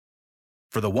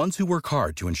For the ones who work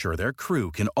hard to ensure their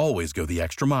crew can always go the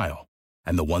extra mile,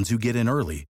 and the ones who get in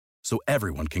early so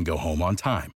everyone can go home on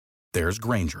time, there's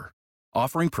Grainger,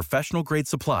 offering professional-grade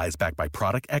supplies backed by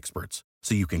product experts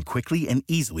so you can quickly and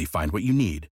easily find what you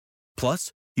need.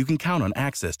 Plus, you can count on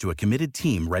access to a committed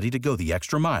team ready to go the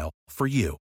extra mile for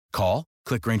you. Call,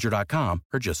 click Grainger.com,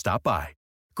 or just stop by.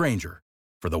 Grainger,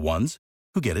 for the ones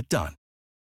who get it done.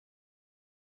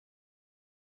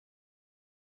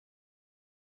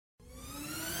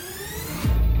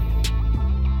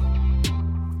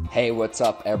 Hey, what's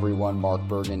up, everyone? Mark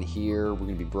Bergen here. We're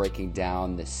going to be breaking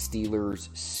down the Steelers'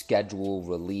 schedule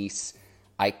release.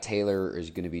 Ike Taylor is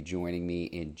going to be joining me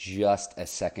in just a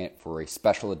second for a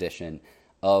special edition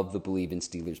of the Believe in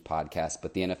Steelers podcast.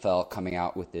 But the NFL coming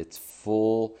out with its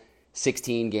full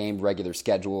 16-game regular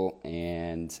schedule,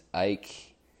 and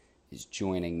Ike is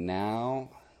joining now.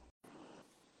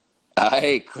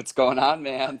 Ike, what's going on,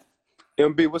 man?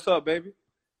 MB, what's up, baby?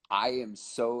 I am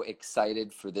so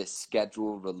excited for this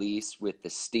schedule release with the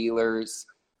Steelers.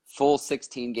 Full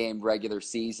 16-game regular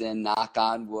season, knock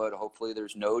on wood. Hopefully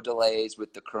there's no delays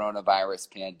with the coronavirus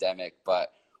pandemic,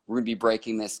 but we're going to be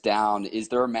breaking this down. Is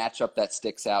there a matchup that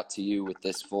sticks out to you with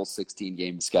this full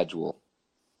 16-game schedule?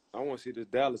 I want to see this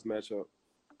Dallas matchup.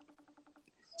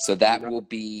 So that will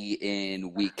be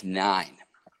in week 9.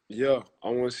 Yeah, I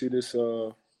want to see this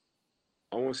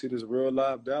real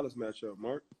live Dallas matchup,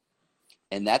 Mark.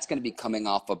 And that's going to be coming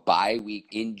off a bye week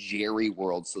in Jerry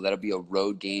World. So that'll be a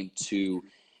road game to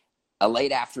a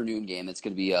late afternoon game. It's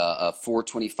going to be a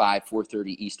 4:25,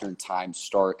 4:30 Eastern time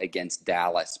start against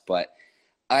Dallas. But,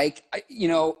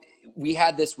 we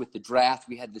had this with the draft.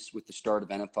 We had this with the start of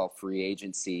NFL free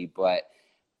agency. But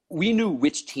we knew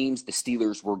which teams the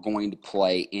Steelers were going to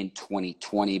play in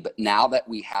 2020. But now that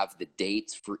we have the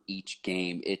dates for each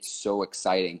game, it's so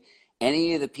exciting.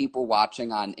 Any of the people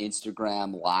watching on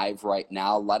Instagram live right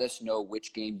now, let us know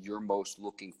which game you're most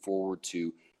looking forward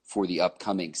to for the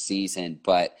upcoming season.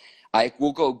 But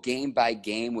we'll go game by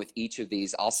game with each of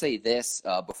these. I'll say this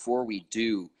before we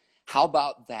do. How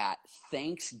about that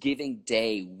Thanksgiving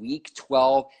Day, Week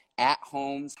 12, at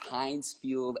Homes, Heinz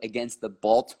Field against the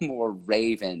Baltimore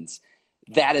Ravens?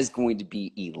 That is going to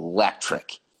be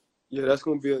electric. Yeah, that's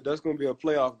gonna be a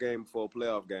playoff game for a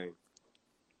playoff game.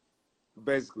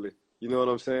 Basically. You know what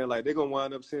I'm saying? Like, they're going to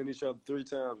wind up seeing each other 3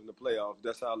 times in the playoffs.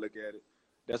 That's how I look at it.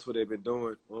 That's what they've been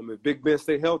doing. If Big Ben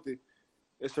stay healthy,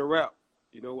 it's a wrap.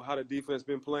 You know, how the defense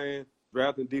been playing,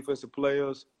 drafting defensive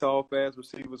players, tall, fast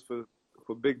receivers for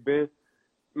Big Ben.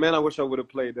 Man, I wish I would have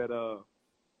played that a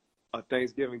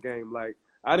Thanksgiving game. Like,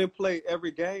 I didn't play every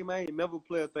game. I ain't never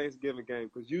play a Thanksgiving game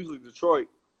because usually Detroit,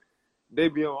 they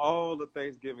be on all the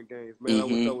Thanksgiving games. Man, I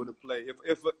wish I would have played.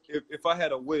 If I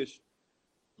had a wish,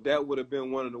 that would have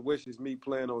been one of the wishes, me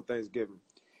playing on Thanksgiving.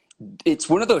 It's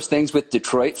one of those things with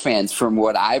Detroit fans, from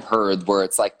what I've heard, where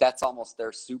it's like that's almost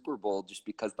their Super Bowl just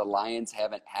because the Lions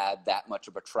haven't had that much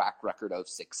of a track record of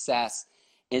success.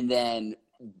 And then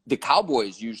the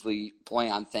Cowboys usually play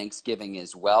on Thanksgiving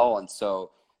as well. And so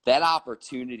that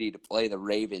opportunity to play the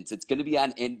Ravens, it's going to be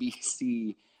on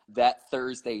NBC that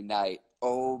Thursday night.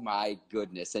 Oh, my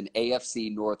goodness. An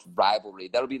AFC North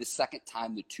rivalry. That'll be the second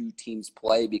time the two teams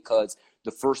play because the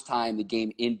first time the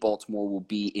game in Baltimore will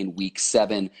be in Week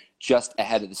 7, just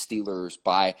ahead of the Steelers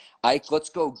bye. Ike, let's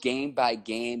go game by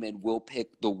game, and we'll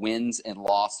pick the wins and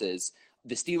losses.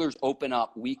 The Steelers open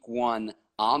up Week 1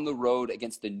 on the road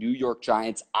against the New York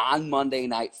Giants on Monday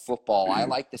Night Football. I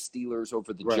like the Steelers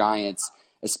over the Giants,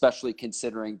 especially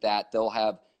considering that they'll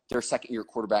have their second-year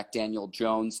quarterback, Daniel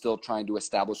Jones, still trying to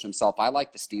establish himself. I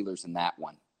like the Steelers in that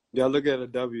one. Yeah, look at a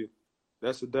W.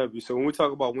 That's a W. So when we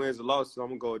talk about wins and losses, I'm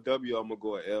going to go a W, I'm going to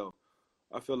go a L.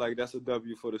 I feel like that's a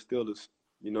W for the Steelers.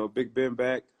 You know, Big Ben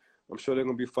back. I'm sure they're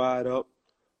going to be fired up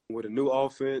with a new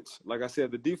offense. Like I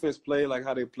said, the defense play like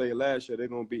how they played last year. They're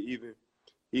going to be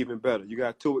even better. You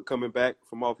got Tuitt coming back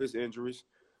from off his injuries.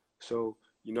 So,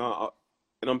 you know,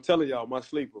 and I'm telling y'all, my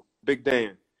sleeper, Big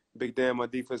Dan, my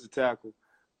defensive tackle,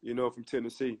 you know, from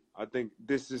Tennessee. I think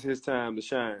this is his time to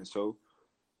shine. So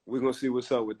we're gonna see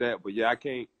what's up with that. But yeah, I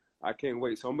can't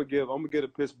wait. So I'm gonna give a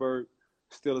Pittsburgh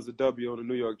Steelers a W on the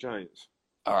New York Giants.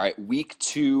 All right, Week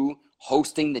 2,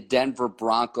 hosting the Denver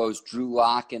Broncos. Drew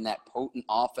Lock and that potent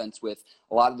offense with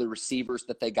a lot of the receivers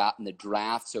that they got in the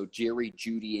draft. So Jerry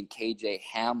Jeudy and KJ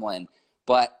Hamlin.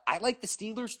 But I like the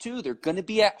Steelers too. They're going to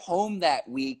be at home that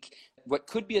week. What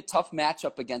could be a tough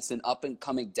matchup against an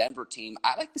up-and-coming Denver team.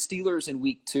 I like the Steelers in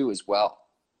Week 2 as well.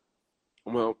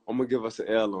 I'm gonna give us an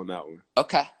L on that one.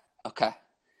 Okay.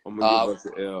 I'm gonna give us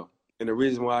an L. And the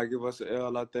reason why I give us an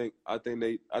L, I think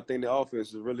the offense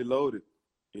is really loaded.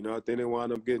 You know, I think they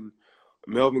wind up getting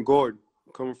Melvin Gordon.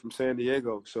 coming from San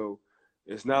Diego. So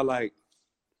it's not like,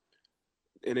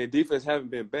 and their defense haven't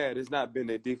been bad. It's not been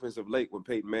their defense of late when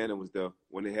Peyton Manning was there,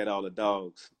 when they had all the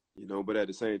dogs, but at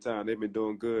the same time, they've been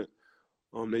doing good.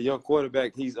 The young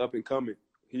quarterback, he's up and coming.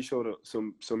 He showed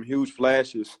some huge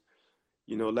flashes.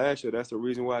 Last year, that's the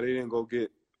reason why they didn't go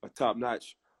get a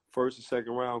top-notch first and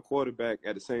second round quarterback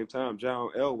at the same time. John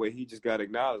Elway, he just got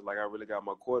acknowledged like, I really got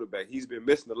my quarterback. He's been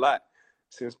missing a lot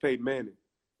since Peyton Manning,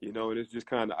 and it's just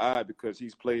kind of odd because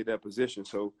he's played that position.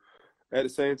 So at the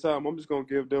same time, I'm just going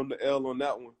to give them the L on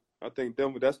that one. I think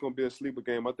Denver, that's going to be a sleeper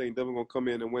game. I think Denver going to come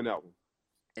in and win that one.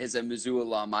 As a Mizzou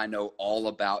alum, I know all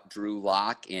about Drew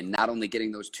Lock and not only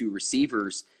getting those two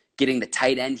receivers, getting the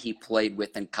tight end he played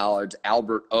with in college,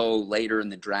 Albert O, later in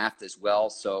the draft as well.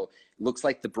 So it looks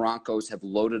like the Broncos have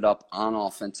loaded up on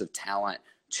offensive talent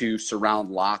to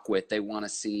surround Lock with. They want to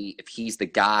see if he's the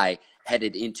guy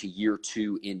headed into year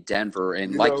 2 in Denver.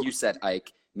 And you said,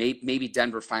 Ike, maybe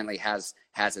Denver finally has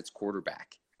its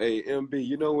quarterback. Hey, MB,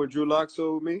 you know when Drew Lock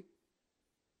sold me?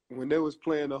 When they was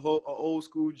playing a old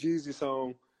school Jeezy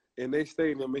song in their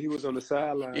stadium, and he was on the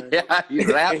sideline.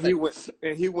 Yeah,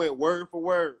 he went word for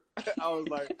word. I was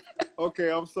like,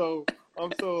 okay, I'm sold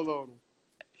on him.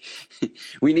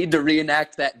 We need to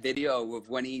reenact that video of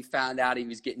when he found out he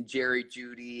was getting Jerry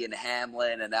Jeudy and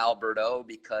Hamlin and Albert O,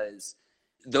 because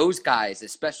those guys,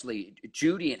 especially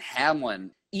Jeudy and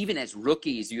Hamlin, even as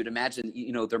rookies, you'd imagine,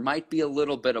 there might be a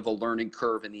little bit of a learning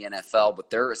curve in the NFL, but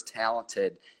they're as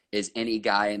talented as any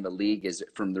guy in the league is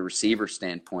from the receiver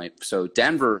standpoint. So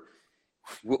Denver,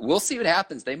 we'll see what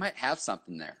happens. They might have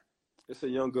something there. It's a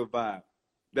young, good vibe.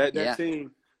 That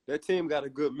team got a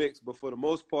good mix, but for the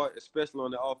most part, especially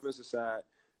on the offensive side,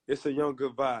 it's a young,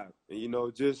 good vibe.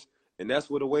 And, and that's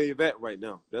where the wave at right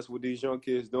now. That's what these young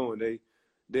kids doing.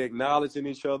 They're acknowledging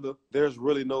each other. There's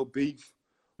really no beef.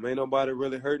 Ain't nobody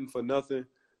really hurting for nothing.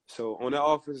 So on the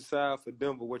offensive side for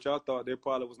Denver, which I thought they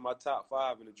probably was my top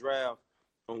 5 in the draft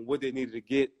on what they needed to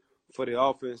get for their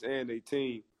offense and their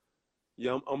team.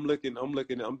 Yeah, I'm looking.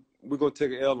 We're gonna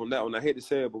take an L on that one. I hate to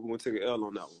say it, but we're gonna take an L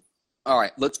on that one. All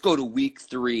right, let's go to week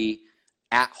 3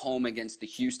 at home against the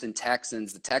Houston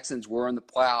Texans. The Texans were in the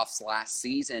playoffs last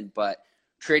season, but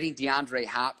trading DeAndre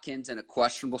Hopkins in a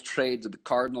questionable trade to the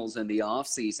Cardinals in the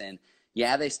offseason,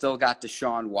 yeah, they still got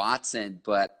Deshaun Watson,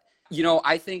 but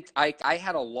I think I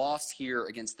had a loss here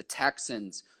against the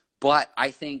Texans. But I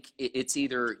think it's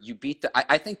either you beat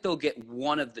I think they'll get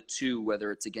one of the two,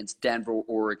 whether it's against Denver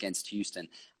or against Houston.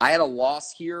 I had a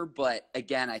loss here, but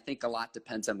again, I think a lot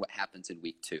depends on what happens in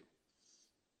week 2.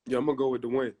 Yeah, I'm going to go with the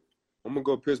win. I'm going to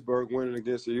go Pittsburgh winning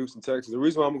against the Houston Texans. The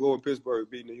reason why I'm going to go with Pittsburgh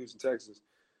beating the Houston Texans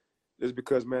is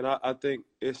because, man, I think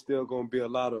it's still going to be a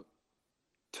lot of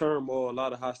turmoil, a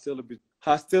lot of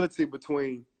hostility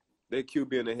between their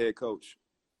QB and their head coach.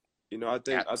 I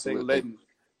think letting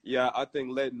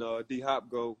D-Hop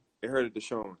go, it hurted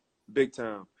Deshaun big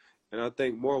time. And I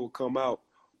think more will come out.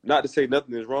 Not to say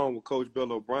nothing is wrong with Coach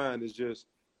Bill O'Brien. It's just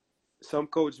some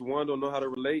coaches, 1, don't know how to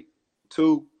relate.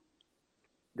 2,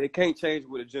 they can't change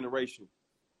with a generation.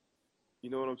 You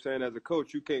know what I'm saying? As a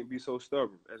coach, you can't be so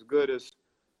stubborn. As good as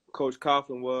Coach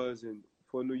Coughlin was and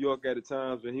for New York at the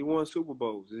times, and he won Super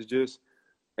Bowls. It's just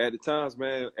at the times,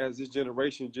 man, as this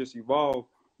generation just evolved,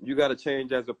 you got to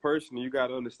change as a person. You got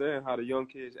to understand how the young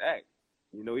kids act.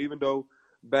 Even though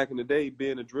back in the day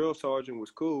being a drill sergeant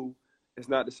was cool, it's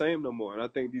not the same no more. And I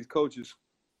think these coaches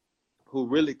who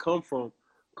really come from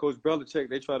Coach Belichick,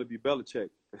 they try to be Belichick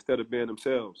instead of being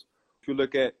themselves.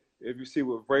 If you see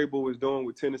what Vrabel was doing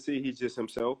with Tennessee, he's just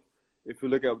himself. If you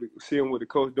see what the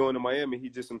coach doing in Miami,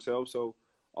 he's just himself. So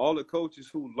all the coaches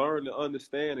who learn to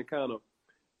understand and kind of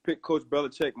pick Coach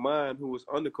Belichick's mind, who was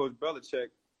under Coach Belichick,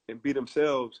 and be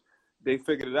themselves, they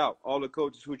figured it out. All the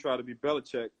coaches who try to be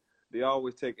Belichick, they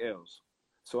always take L's.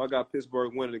 So I got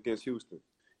Pittsburgh winning against Houston.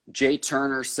 Jay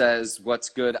Turner says, what's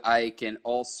good, Ike? And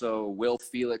also Will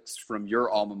Felix from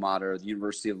your alma mater, the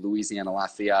University of Louisiana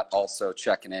Lafayette, also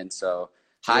checking in. So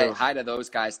hi to those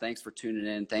guys. Thanks for tuning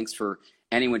in. Thanks for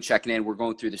anyone checking in. We're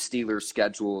going through the Steelers'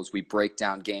 schedule as we break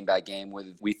down game by game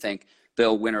whether we think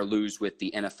they'll win or lose with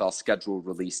the NFL schedule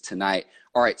released tonight.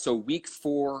 All right, so week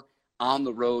 4 on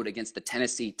the road against the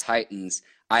Tennessee Titans.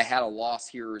 I had a loss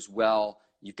here as well.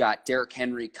 You've got Derrick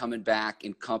Henry coming back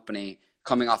in company,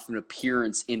 coming off an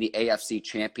appearance in the AFC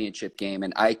Championship game.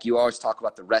 And Ike, you always talk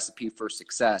about the recipe for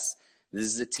success. This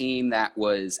is a team that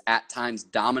was at times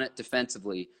dominant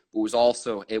defensively, but was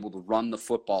also able to run the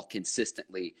football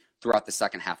consistently throughout the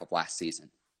second half of last season.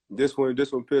 This one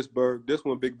Pittsburgh. This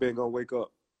one Big Ben gonna wake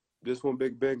up. This one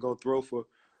Big Ben gonna throw for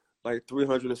like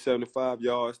 375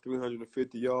 yards,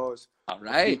 350 yards. All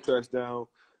right. Touchdown.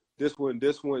 This one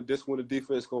the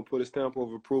defense gonna put a stamp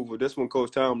of approval. This one,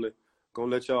 Coach Tomlin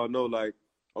gonna let y'all know, like,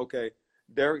 okay,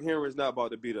 Derrick Henry's not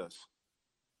about to beat us.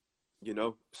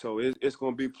 So it's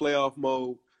gonna be playoff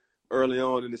mode early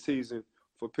on in the season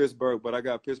for Pittsburgh, but I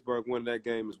got Pittsburgh winning that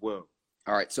game as well.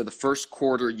 All right, so the first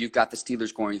quarter, you've got the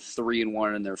Steelers going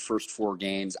 3-1 in their first 4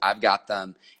 games. I've got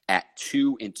them at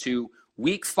 2-2.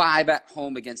 Week 5 at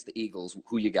home against the Eagles.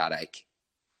 Who you got, Ike?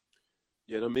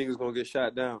 Yeah, them Eagles gonna get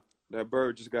shot down. That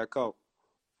bird just got caught.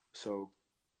 So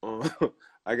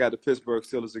I got the Pittsburgh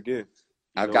Steelers again.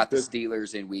 I've got the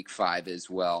Steelers in week 5 as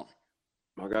well.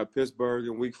 I got Pittsburgh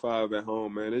in week 5 at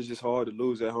home, man. It's just hard to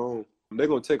lose at home. They're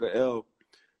gonna take an L.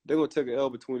 They're gonna take an L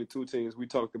between the two teams we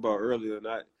talked about earlier,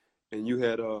 and you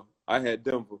had I had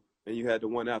Denver, and you had the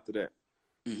one after that.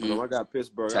 Mm-hmm. I got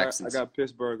Pittsburgh. I got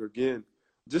Pittsburgh again.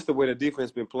 Just the way the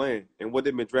defense been playing and what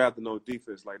they've been drafting on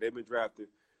defense. Like, they've been drafted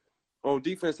on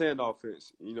defense and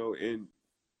offense. And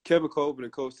Kevin Colbert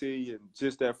and Coach T and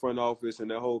just that front office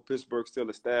and that whole Pittsburgh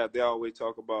Steelers staff, they always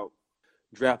talk about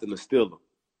drafting a Steeler.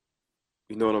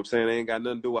 You know what I'm saying? They ain't got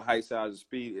nothing to do with height, size, and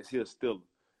speed. It's here Steeler.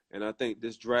 And I think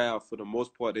this draft, for the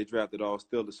most part, they drafted all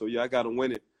Steelers. So, yeah, I got to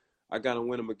win it. I got to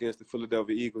win them against the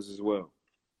Philadelphia Eagles as well.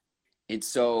 And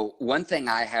so one thing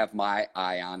I have my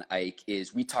eye on, Ike,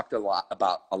 is we talked a lot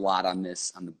on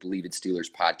this on the Believe It Steelers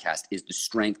podcast, is the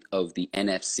strength of the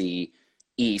NFC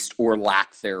East, or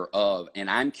lack thereof. And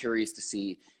I'm curious to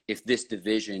see if this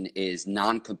division is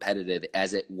non-competitive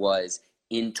as it was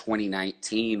in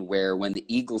 2019, where when the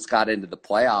Eagles got into the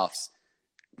playoffs,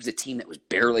 it was a team that was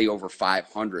barely over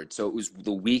 500. So it was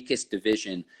the weakest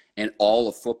division in all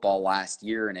of football last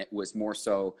year. And it was more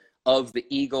so of the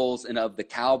Eagles and of the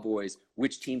Cowboys,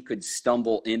 which team could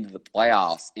stumble into the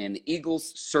playoffs. And the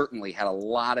Eagles certainly had a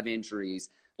lot of injuries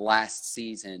last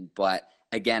season. But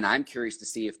again, I'm curious to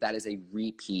see if that is a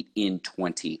repeat in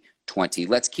 2020.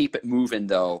 Let's keep it moving,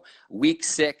 though. Week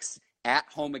 6 at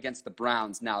home against the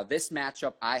Browns. Now, this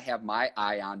matchup I have my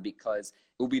eye on because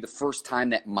it will be the first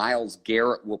time that Myles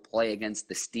Garrett will play against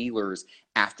the Steelers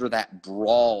after that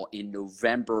brawl in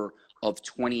November of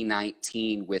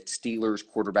 2019 with Steelers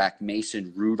quarterback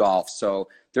Mason Rudolph. So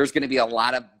there's going to be a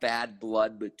lot of bad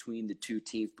blood between the two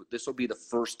teams, but this will be the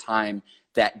first time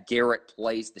that Garrett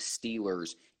plays the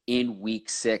Steelers in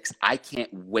week 6. I can't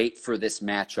wait for this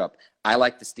matchup. I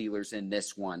like the Steelers in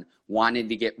this one, wanting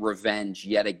to get revenge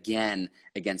yet again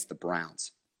against the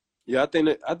Browns. Yeah, I think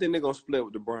they're gonna split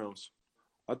with the Browns.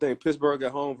 I think Pittsburgh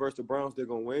at home versus the Browns, they're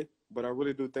gonna win, but I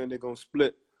really do think they're gonna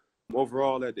split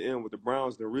overall at the end with the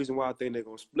Browns. The reason why I think they're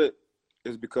gonna split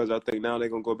is because I think now they're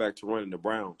gonna go back to running the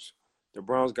Browns. The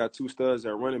Browns got 2 studs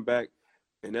at running back,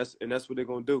 and that's what they're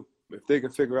gonna do. If they can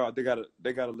figure out they got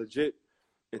a legit,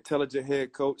 intelligent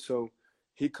head coach, so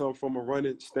he comes from a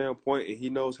running standpoint and he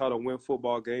knows how to win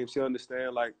football games. He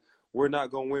understands, like, we're not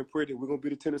gonna win pretty. We're gonna be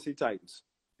the Tennessee Titans.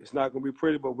 It's not gonna be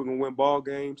pretty, but we're gonna win ball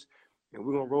games and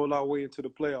we're gonna roll our way into the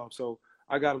playoffs. So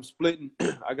I got them splitting.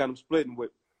 I got them splitting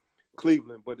with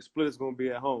Cleveland, but the split is going to be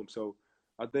at home. So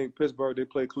I think Pittsburgh, they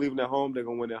play Cleveland at home. They're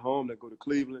going to win at home. They go to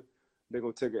Cleveland. They're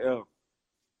going to take an L.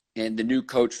 And the new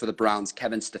coach for the Browns,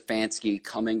 Kevin Stefanski,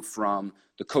 coming from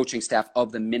the coaching staff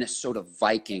of the Minnesota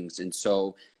Vikings. And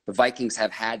so the Vikings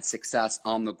have had success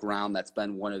on the ground. That's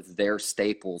been one of their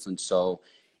staples. And so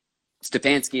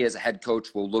Stefanski, as a head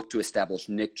coach, will look to establish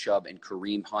Nick Chubb and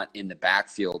Kareem Hunt in the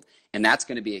backfield. And that's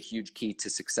going to be a huge key to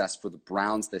success for the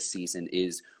Browns this season,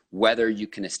 is whether you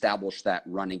can establish that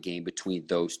running game between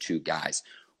those two guys.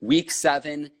 Week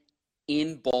 7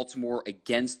 in Baltimore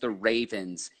against the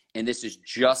Ravens, and this is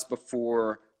just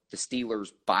before the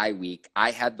Steelers bye week.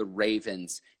 I had the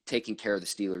Ravens taking care of the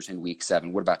Steelers in week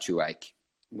 7. What about you, Ike?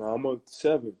 No, I'm on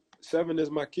 7. 7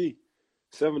 is my key.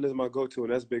 7 is my go-to,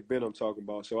 and that's Big Ben I'm talking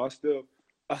about. So I still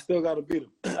got to beat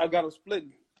them. I got them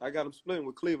splitting.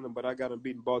 With Cleveland, but I got them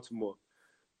beating Baltimore.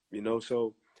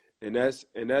 So and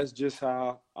that's just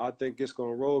how I think it's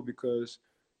gonna roll, because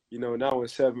now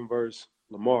it's 7 versus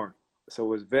Lamar.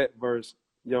 So it's vet versus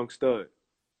young stud.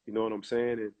 You know what I'm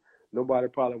saying? And nobody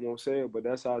probably won't say it, but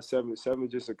that's how 7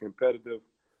 just a competitive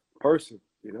person.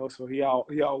 So he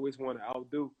always want to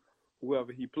outdo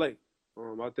whoever he play.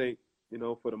 I think,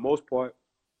 for the most part,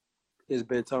 it's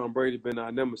been Tom Brady, been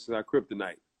our nemesis, our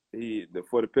kryptonite.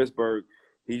 For the Pittsburgh,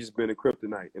 he's been a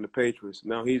kryptonite. And the Patriots,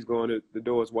 now he's going, the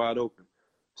door is wide open.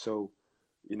 So,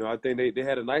 I think they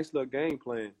had a nice little game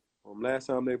plan. Last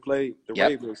time they played the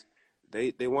Ravens,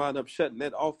 they wound up shutting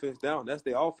that offense down. That's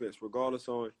their offense, regardless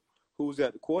on who's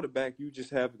at the quarterback. You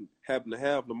just happen to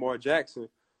have Lamar Jackson,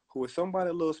 who is somebody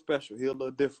a little special. He's a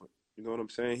little different. You know what I'm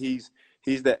saying? He's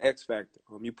that X factor.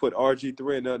 You put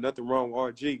RG3 in there, nothing wrong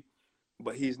with RG,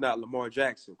 but he's not Lamar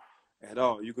Jackson. at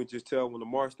all. You can just tell when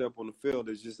Lamar step on the field,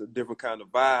 it's just a different kind of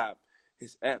vibe.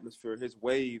 His atmosphere, his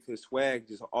wave, his swag,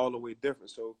 just all the way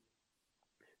different. So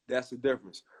that's the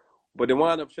difference. But they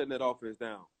wind up shutting that offense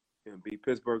down and be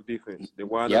Pittsburgh defense. They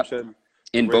wind up Yep. shutting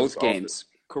the In Ravens both games. offense.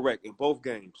 Correct, in both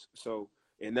games. So,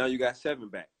 and now you got 7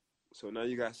 back. So now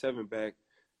you got 7 back.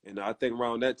 And I think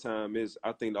around that time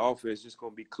I think the offense is just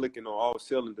going to be clicking on all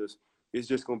cylinders. It's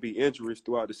just going to be injuries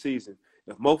throughout the season.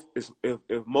 If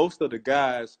most of the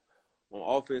guys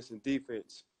on offense and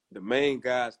defense, the main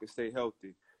guys can stay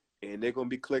healthy, and they're going to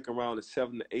be clicking around the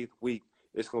 7th to 8th week,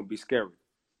 it's going to be scary.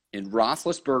 And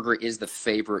Roethlisberger is the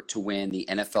favorite to win the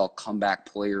NFL Comeback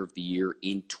Player of the Year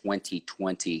in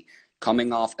 2020,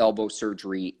 coming off elbow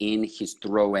surgery in his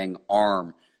throwing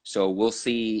arm. So we'll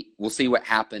see what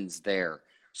happens there.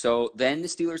 So then the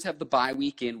Steelers have the bye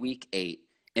week in Week 8.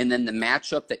 And then the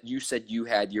matchup that you said you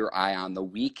had your eye on, the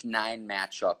Week 9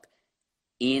 matchup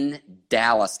in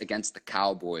Dallas against the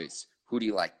Cowboys. Who do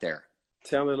you like there?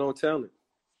 Talent on talent.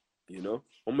 You know,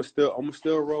 I'm gonna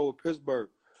still roll with Pittsburgh.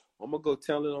 I'm gonna go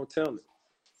talent on talent.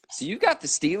 So you got the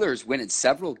Steelers winning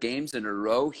several games in a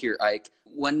row here, Ike.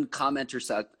 One commenter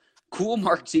said, "Cool."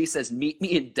 Mark G says, "Meet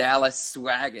me in Dallas,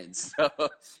 swaggin'." So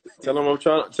tell them I'm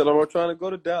trying to go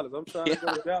to Dallas. I'm trying to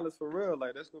go to Dallas for real.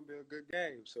 Like, that's gonna be a good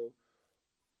game. So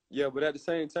yeah, but at the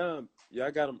same time, yeah,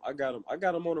 I got them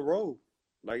on the road.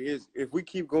 Like, if we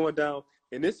keep going down,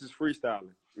 and this is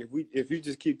freestyling. If you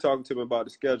just keep talking to me about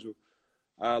the schedule,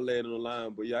 I'll lay it on the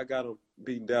line. But yeah, I got them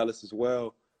beating Dallas as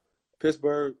well.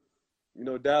 Pittsburgh, you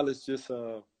know, Dallas just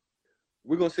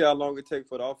we're gonna see how long it takes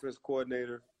for the offense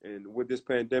coordinator, and with this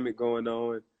pandemic going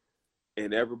on,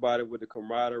 and everybody with the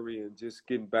camaraderie and just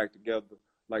getting back together.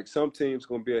 Like, some teams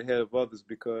gonna be ahead of others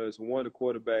because, 1, the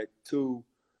quarterback, 2,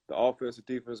 the offensive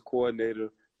defense coordinator,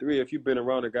 3, if you've been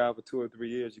around a guy for 2 or 3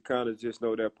 years, you kind of just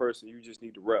know that person. You just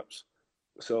need the reps.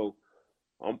 So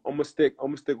I'm gonna stick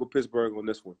with Pittsburgh on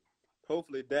this one.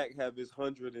 Hopefully Dak have his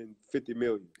 $150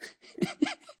 million.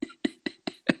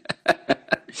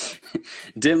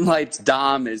 Dim Lights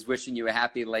Dom is wishing you a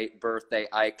happy late birthday,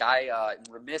 Ike. I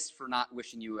remiss for not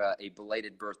wishing you a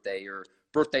belated birthday or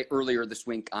birthday earlier this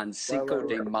week on Cinco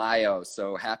de Mayo.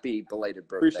 So happy belated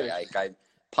birthday, Ike. I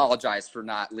apologize for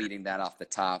not leading that off the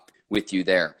top with you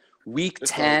there. Week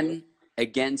 10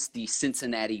 against the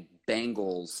Cincinnati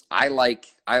Bengals. I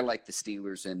like the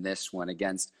Steelers in this one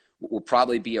against what will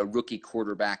probably be a rookie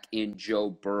quarterback in Joe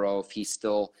Burrow if he's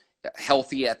still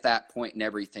healthy at that point and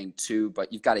everything too.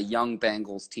 But you've got a young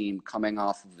Bengals team coming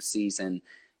off of a season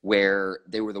where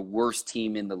they were the worst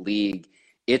team in the league.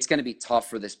 It's going to be tough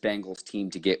for this Bengals team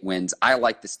to get wins. I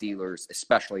like the Steelers,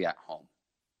 especially at home.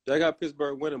 I got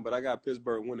Pittsburgh winning, but I got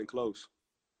Pittsburgh winning close.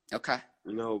 Okay.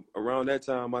 You know, around that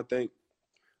time, I think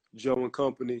Joe and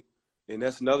company, and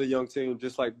that's another young team,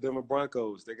 just like Denver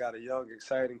Broncos. They got a young,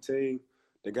 exciting team.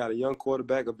 They got a young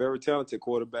quarterback, a very talented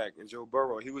quarterback, and Joe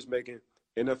Burrow. He was making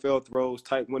NFL throws,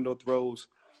 tight window throws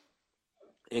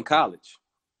in college,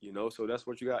 you know, so that's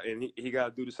what you got. And he got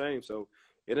to do the same. So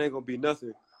it ain't going to be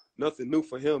nothing new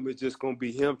for him. It's just going to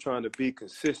be him trying to be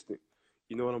consistent.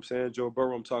 You know what I'm saying? Joe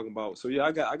Burrow I'm talking about. So, yeah,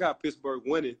 I got Pittsburgh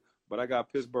winning, but I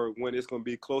got Pittsburgh winning. It's going to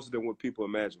be closer than what people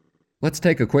imagine. Let's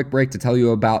take a quick break to tell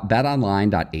you about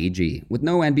betonline.ag. With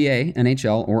no NBA,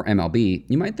 NHL, or MLB,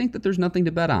 you might think that there's nothing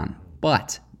to bet on.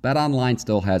 But BetOnline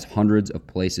still has hundreds of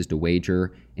places to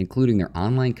wager, including their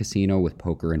online casino with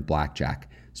poker and blackjack.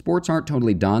 Sports aren't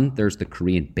totally done. There's the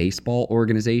Korean Baseball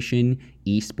Organization,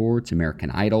 esports, American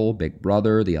Idol, Big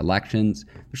Brother, the elections.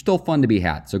 They're still fun to be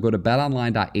had. So go to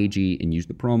betonline.ag and use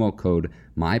the promo code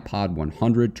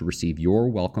MyPod100 to receive your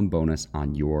welcome bonus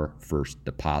on your first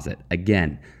deposit.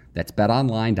 Again, that's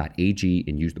betonline.ag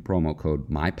and use the promo code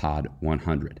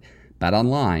MyPod100.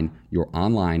 BetOnline, your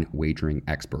online wagering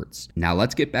experts. Now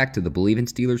let's get back to the Believe in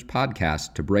Steelers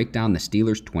podcast to break down the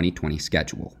Steelers' 2020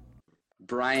 schedule.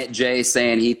 Bryant J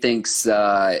saying he thinks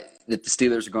that the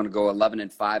Steelers are going to go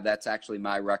 11-5. That's actually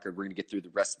my record. We're going to get through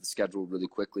the rest of the schedule really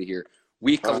quickly here.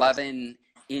 Week 11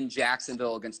 in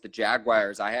Jacksonville against the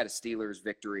Jaguars. I had a Steelers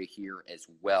victory here as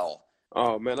well.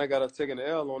 Oh, man, I got to take an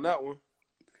L on that one.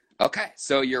 Okay,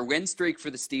 so your win streak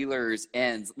for the Steelers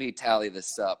ends. Let me tally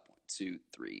this up. 2,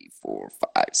 3, 4,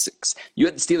 5, 6. You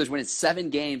had the Steelers winning 7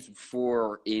 games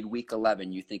before in Week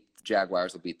 11. You think the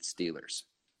Jaguars will beat the Steelers?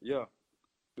 Yeah,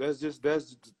 that's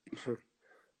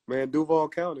man. Duval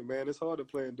County, man. It's hard to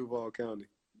play in Duval County.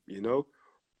 You know,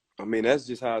 I mean, that's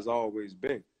just how it's always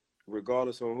been,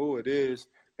 regardless on who it is.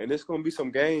 And it's gonna be some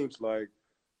games like,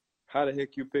 how the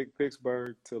heck you pick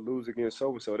Pittsburgh to lose against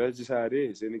so and so? That's just how it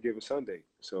is any given Sunday.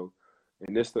 So,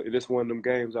 and this one of them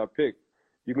games I picked.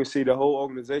 You can see the whole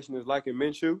organization is like in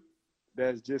Minshew.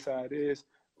 That's just how it is.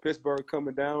 Pittsburgh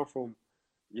coming down from,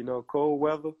 cold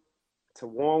weather to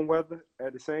warm weather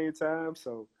at the same time.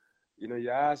 So,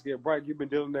 your eyes get bright. You've been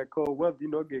dealing with that cold weather.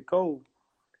 It get cold.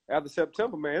 After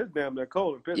September, man, it's damn near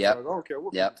cold in Pittsburgh. Yep. I don't care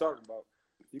what people talking about.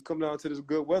 You come down to this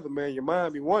good weather, man, your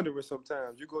mind be wondering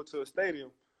sometimes. You go to a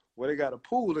stadium where they got a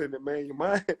pool in it, man,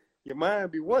 your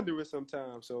mind be wondering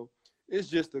sometimes. So it's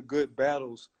just the good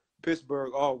battles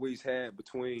Pittsburgh always had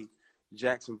between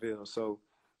Jacksonville. So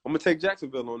I'm going to take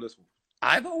Jacksonville on this one.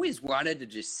 I've always wanted to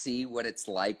just see what it's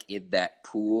like in that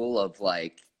pool of,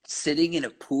 like, sitting in a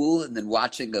pool and then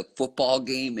watching a football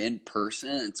game in person.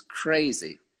 It's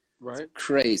crazy. Right. It's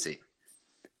crazy.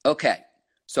 Okay.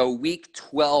 So week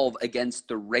 12 against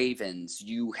the Ravens,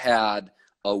 you had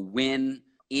a win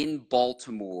in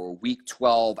Baltimore. Week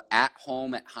 12 at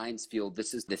home at Heinz Field.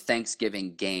 This is the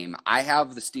Thanksgiving game. I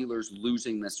have the Steelers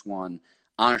losing this one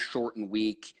on a shortened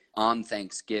week on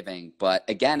Thanksgiving. But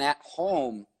again, at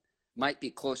home might be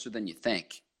closer than you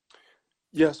think.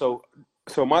 Yeah, so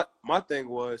my thing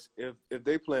was if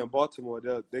they play in Baltimore,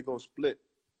 they're gonna split.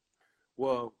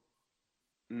 Well,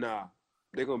 nah.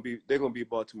 They're gonna beat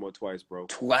Baltimore twice, bro.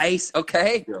 Twice?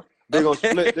 Okay. Yeah. They're gonna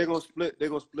split. They're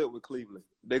gonna split with Cleveland.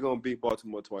 They're gonna beat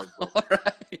Baltimore twice, bro. All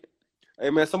right. Hey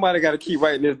man, somebody gotta keep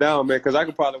writing this down, man, because I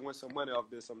could probably win some money off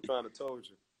this. I'm trying to told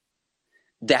you.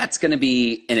 That's gonna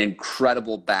be an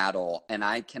incredible battle, and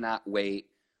I cannot wait.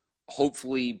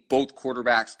 Hopefully both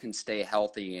quarterbacks can stay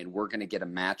healthy and we're going to get a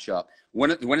matchup.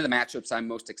 One of the matchups I'm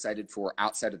most excited for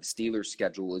outside of the Steelers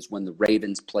schedule is when the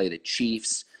Ravens play the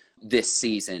Chiefs this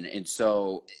season. And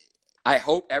so I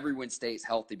hope everyone stays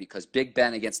healthy because Big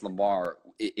Ben against Lamar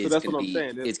is going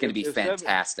to be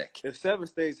fantastic. If Seven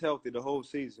stays healthy the whole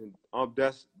season, I'm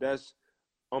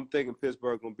thinking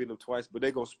Pittsburgh going to beat them twice, but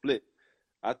they're going to split,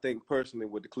 I think, personally,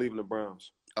 with the Cleveland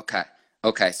Browns. Okay.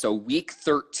 So week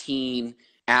 13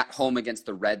 at home against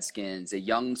the Redskins, a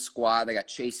young squad. They got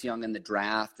Chase Young in the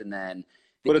draft, and then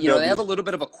they have a little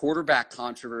bit of a quarterback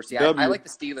controversy. I like the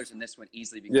Steelers in this one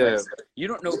easily because you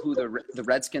don't know who the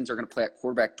Redskins are going to play at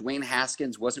quarterback. Dwayne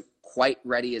Haskins wasn't quite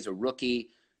ready as a rookie.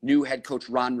 New head coach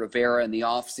Ron Rivera in the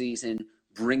offseason,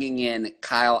 bringing in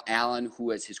Kyle Allen, who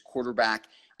was his quarterback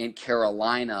in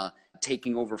Carolina,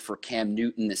 taking over for Cam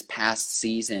Newton this past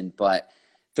season. But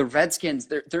the Redskins,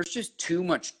 there's just too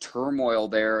much turmoil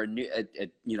there. A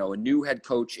new head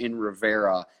coach in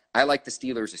Rivera. I like the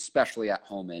Steelers, especially at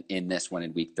home in this one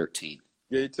in Week 13.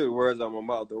 Yeah, you took words out of my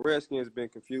mouth. The Redskins been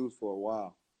confused for a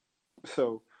while.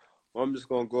 So I'm just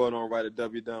going to go ahead and write a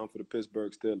W down for the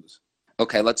Pittsburgh Steelers.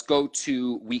 Okay, let's go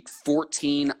to Week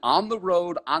 14 on the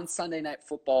road on Sunday Night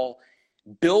Football.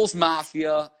 Bills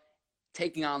Mafia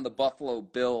taking on the Buffalo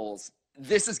Bills.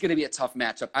 This is going to be a tough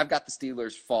matchup. I've got the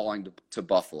Steelers falling to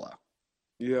Buffalo.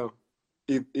 Yeah.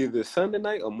 Either Sunday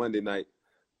night or Monday night.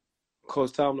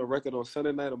 Coach Tomlin record on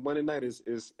Sunday night or Monday night is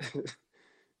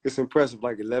it's impressive,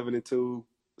 like 11-2,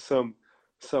 something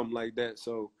like that.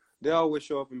 So they always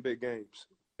show up in big games.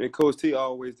 And Coach T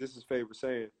always, this is favorite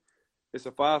saying, it's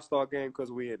a 5-star game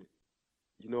because we in it.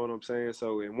 You know what I'm saying?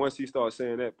 So, and once he starts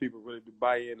saying that, people really do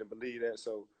buy in and believe that.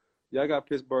 So, yeah, I got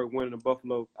Pittsburgh winning the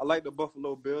Buffalo. I like the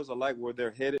Buffalo Bills. I like where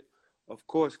they're headed. Of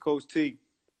course, Coach T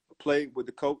played with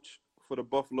the coach for the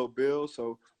Buffalo Bills,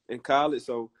 so in college.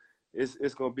 So it's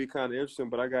going to be kind of interesting.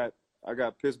 But I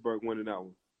got Pittsburgh winning that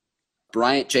one.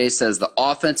 Bryant J says the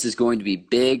offense is going to be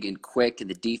big and quick, and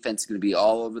the defense is going to be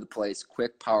all over the place,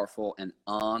 quick, powerful, and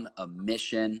on a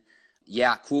mission.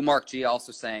 Yeah, Cool Mark G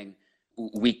also saying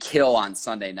we kill on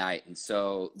Sunday night. And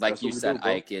so, like you said,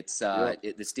 Ike,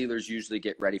 the Steelers usually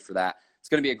get ready for that. It's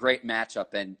going to be a great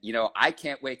matchup. And, I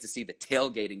can't wait to see the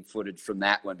tailgating footage from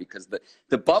that one because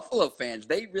the Buffalo fans,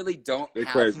 they really don't have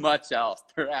crazy. Much else.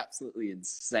 They're absolutely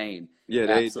insane. Yeah,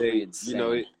 they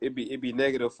insane. It'd be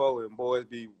 -4 and boys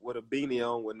be with a beanie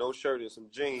on with no shirt and some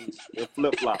jeans and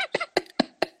flip-flops.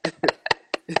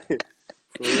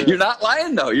 You're not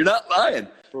lying, though. You're not lying.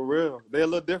 For real. They're a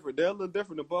little different. They're a little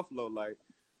different than Buffalo. Like,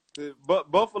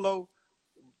 Buffalo,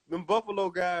 them Buffalo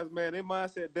guys, man, their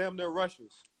mindset damn near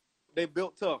Russians. They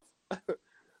built tough.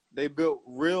 They built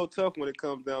real tough when it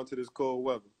comes down to this cold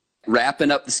weather.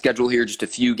 Wrapping up the schedule here, just a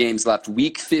few games left.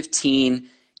 Week 15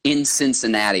 in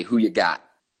Cincinnati. Who you got?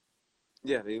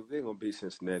 Yeah, they're going to beat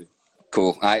Cincinnati.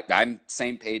 Cool. I'm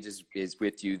same page as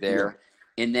with you there.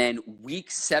 Yeah. And then Week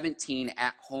 17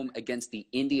 at home against the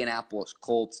Indianapolis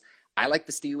Colts. I like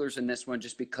the Steelers in this one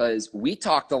just because we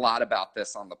talked a lot about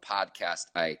this on the podcast,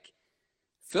 Ike.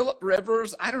 Phillip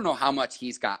Rivers, I don't know how much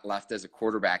he's got left as a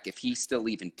quarterback, if he's still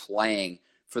even playing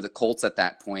for the Colts at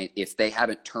that point, if they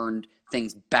haven't turned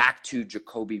things back to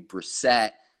Jacoby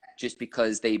Brissett. just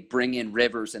because they bring in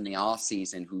Rivers in the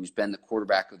offseason, who's been the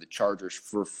quarterback of the Chargers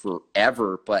for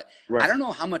forever. But I don't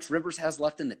know how much Rivers has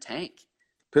left in the tank.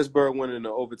 Pittsburgh went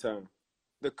into overtime.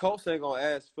 The Colts ain't gonna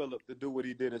ask Phillip to do what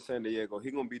he did in San Diego.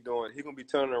 He gonna be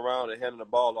turning around and handing the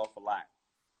ball off a lot.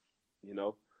 You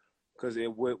know, because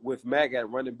with Mack at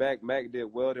running back, Mack did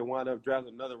well. They wound up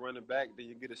drafting another running back. Then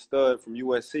you get a stud from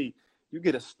USC. You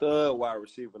get a stud wide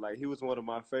receiver. Like, he was one of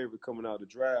my favorite coming out of the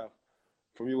draft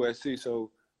from USC.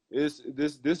 So this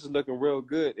is looking real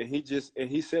good. And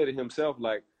he said it himself,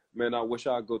 like, man, I wish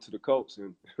I'd go to the Colts.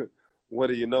 And what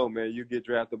do you know, man? You get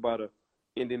drafted by the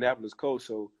Indianapolis Colts.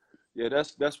 So yeah,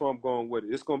 that's where I'm going with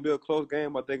it. It's gonna be a close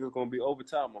game. I think it's gonna be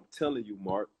overtime. I'm telling you,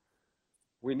 Mark.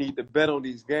 We need to bet on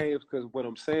these games because what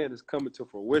I'm saying is coming to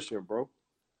fruition, bro.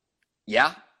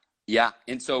 Yeah. Yeah.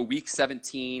 And so week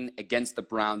 17 against the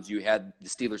Browns, you had the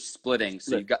Steelers splitting.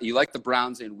 So you like the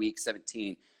Browns in week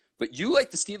 17, but you like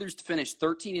the Steelers to finish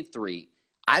 13-3.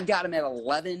 I've got them at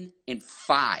 11-5.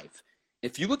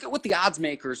 If you look at what the odds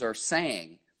makers are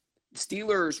saying, the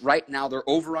Steelers right now, their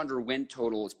over-under win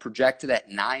total is projected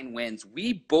at 9 wins.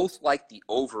 We both like the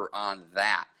over on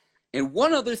that. And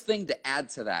one other thing to add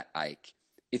to that, Ike,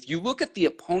 if you look at the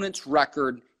opponent's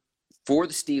record for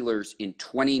the Steelers in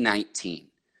 2019,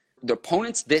 the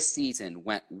opponents this season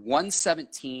went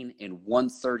 117 and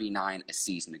 139 a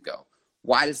season ago.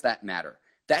 Why does that matter?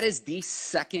 That is the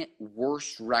second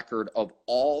worst record of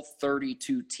all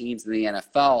 32 teams in the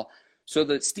NFL. So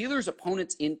the Steelers'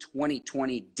 opponents in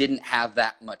 2020 didn't have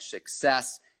that much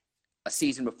success a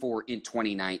season before in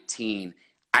 2019.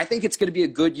 I think it's going to be a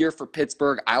good year for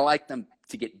Pittsburgh. I like them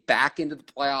to get back into the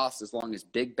playoffs as long as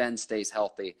Big Ben stays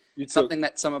healthy. Something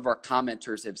that some of our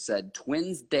commenters have said.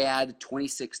 Twins Dad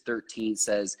 2613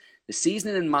 says, the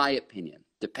season, in my opinion,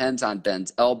 depends on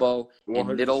Ben's elbow 100%.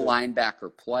 And middle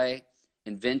linebacker play.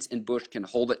 And Vince and Bush can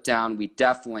hold it down. We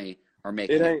definitely are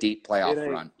making a deep playoff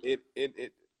run.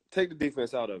 Take the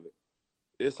defense out of it.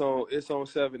 It's on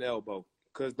 7 elbow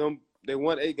because they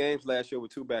won 8 games last year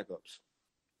with 2 backups.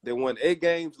 They won 8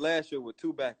 games last year with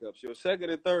 2 backups. Your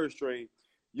second and third string,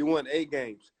 you won 8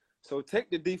 games. So take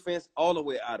the defense all the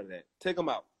way out of that. Take them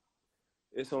out.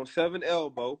 It's on 7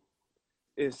 elbow,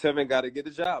 and 7 got to get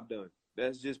the job done.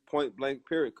 That's just point blank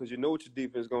period because you know what your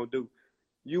defense is going to do.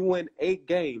 You win 8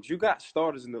 games. You got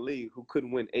starters in the league who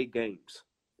couldn't win 8 games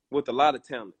with a lot of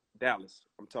talent. Dallas,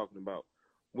 I'm talking about,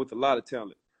 with a lot of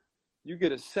talent. You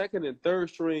get a second and third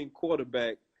string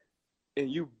quarterback, and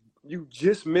you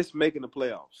just missed making the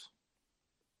playoffs.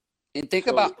 And think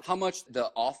about how much the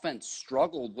offense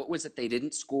struggled. What was it? They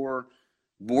didn't score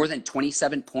more than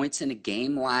 27 points in a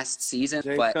game last season.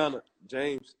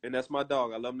 James, and that's my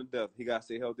dog. I love him to death. He got to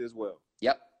stay healthy as well.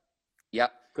 Yep.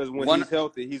 Because when he's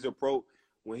healthy, he's a pro.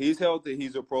 When he's healthy,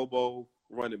 he's a Pro Bowl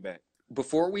running back.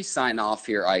 Before we sign off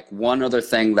here, Ike, one other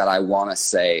thing that I want to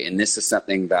say, and this is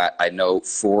something that I know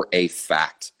for a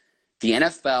fact. The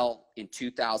NFL in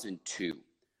 2002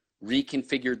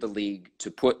 reconfigured the league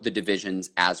to put the divisions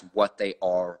as what they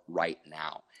are right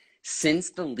now.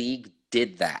 Since the league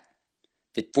did that,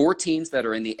 the 4 teams that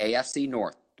are in the AFC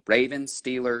North, Ravens,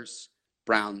 Steelers,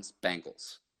 Browns,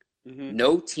 Bengals,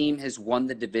 no team has won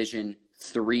the division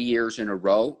 3 years in a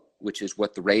row, which is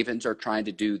what the Ravens are trying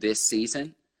to do this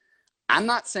season. I'm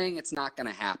not saying it's not going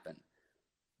to happen,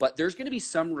 but there's going to be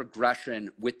some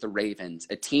regression with the Ravens,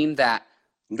 a team that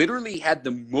literally had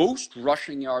the most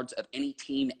rushing yards of any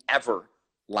team ever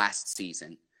last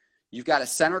season. You've got a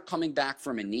center coming back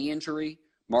from a knee injury.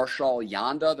 Marshall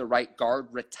Yanda, the right guard,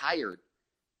 retired.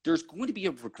 There's going to be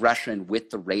a regression with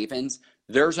the Ravens.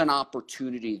 There's an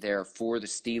opportunity there for the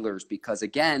Steelers because,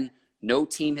 again, no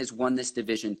team has won this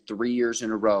division 3 years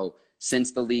in a row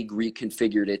since the league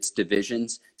reconfigured its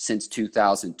divisions since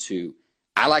 2002.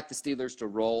 I like the Steelers to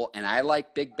roll, and I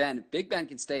like Big Ben. If Big Ben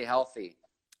can stay healthy,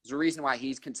 there's a reason why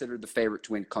he's considered the favorite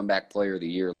to win Comeback Player of the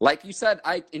Year. Like you said,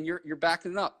 Ike, and you're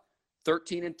backing it up.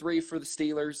 13-3 for the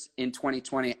Steelers in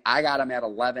 2020. I got them at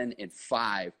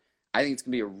 11-5. I think it's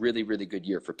going to be a really, really good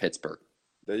year for Pittsburgh.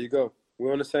 There you go.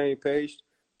 We're on the same page.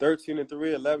 13-3,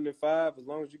 11-5. As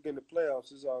long as you get in the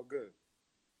playoffs, it's all good.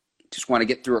 Just want to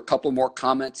get through a couple more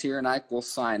comments here, and Ike will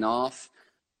sign off.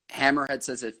 Hammerhead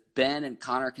says, if Ben and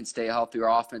Connor can stay healthy,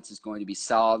 our offense is going to be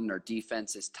solid, and our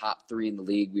defense is top 3 in the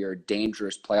league. We are a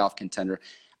dangerous playoff contender.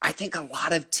 I think a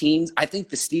lot of teams, I think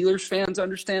the Steelers fans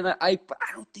understand that, Ike, but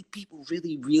I don't think people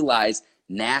really realize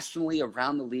nationally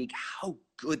around the league how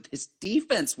good this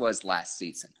defense was last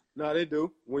season. No, they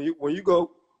do. When you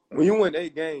win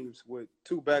 8 games with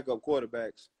 2 backup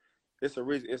quarterbacks, it's a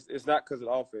reason. It's not because of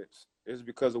the offense. It's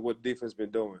because of what the defense been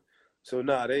doing. So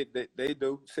they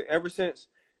do. See, ever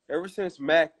since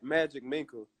Magic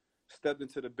Minka stepped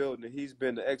into the building, and he's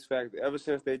been the X factor ever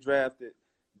since they drafted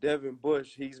Devin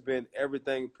Bush. He's been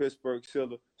everything Pittsburgh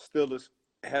Steelers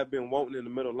have been wanting in the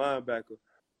middle linebacker.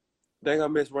 They ain't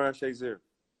gonna miss Ryan Shazier.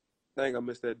 They ain't gonna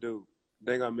miss that dude.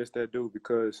 They ain't gonna miss that dude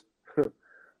because,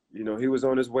 you know, he was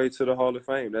on his way to the Hall of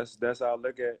Fame. That's how I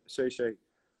look at Shay.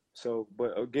 So,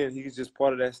 but again, he's just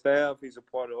part of that staff. He's a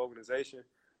part of the organization.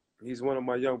 He's one of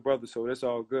my young brothers, so that's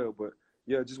all good. But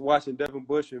yeah, just watching Devin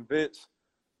Bush and Vince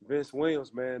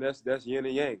Williams, man, that's yin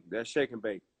and yang. That's shake and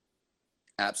bake.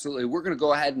 Absolutely. We're going to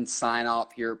go ahead and sign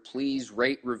off here. Please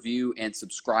rate, review, and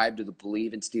subscribe to the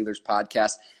Believe in Steelers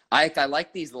podcast. I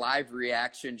like these live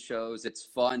reaction shows. It's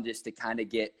fun just to kind of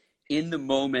get in the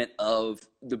moment of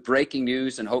the breaking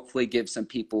news and hopefully give some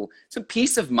people some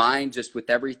peace of mind just with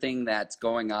everything that's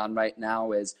going on right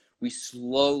now as we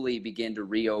slowly begin to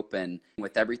reopen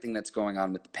with everything that's going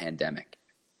on with the pandemic.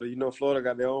 But you know, Florida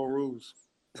got their own rules.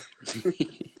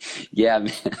 Yeah,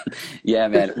 man. Yeah,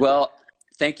 man. Well,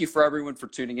 thank you for everyone for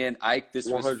tuning in. Ike, this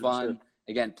was 100%. fun.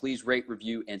 Again, please rate,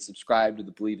 review, and subscribe to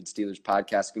the Believe in Steelers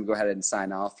podcast. I'm going to go ahead and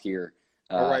sign off here.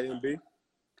 All right, MB.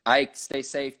 Ike, stay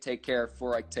safe. Take care.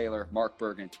 For Ike Taylor, Mark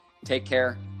Bergen. Take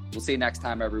care. We'll see you next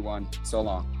time, everyone. So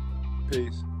long.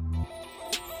 Peace.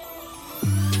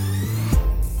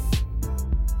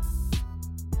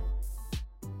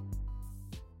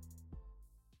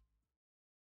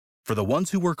 For the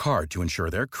ones who work hard to ensure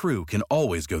their crew can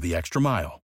always go the extra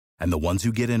mile, and the ones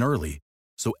who get in early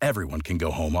so everyone can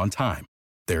go home on time,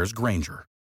 there's Grainger,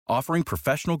 offering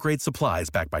professional-grade supplies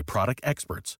backed by product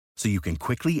experts so you can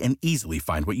quickly and easily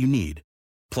find what you need.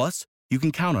 Plus, you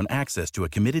can count on access to a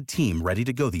committed team ready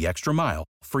to go the extra mile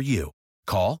for you.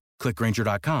 Call, click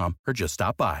Grainger.com, or just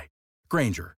stop by.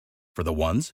 Grainger, for the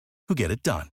ones who get it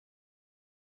done.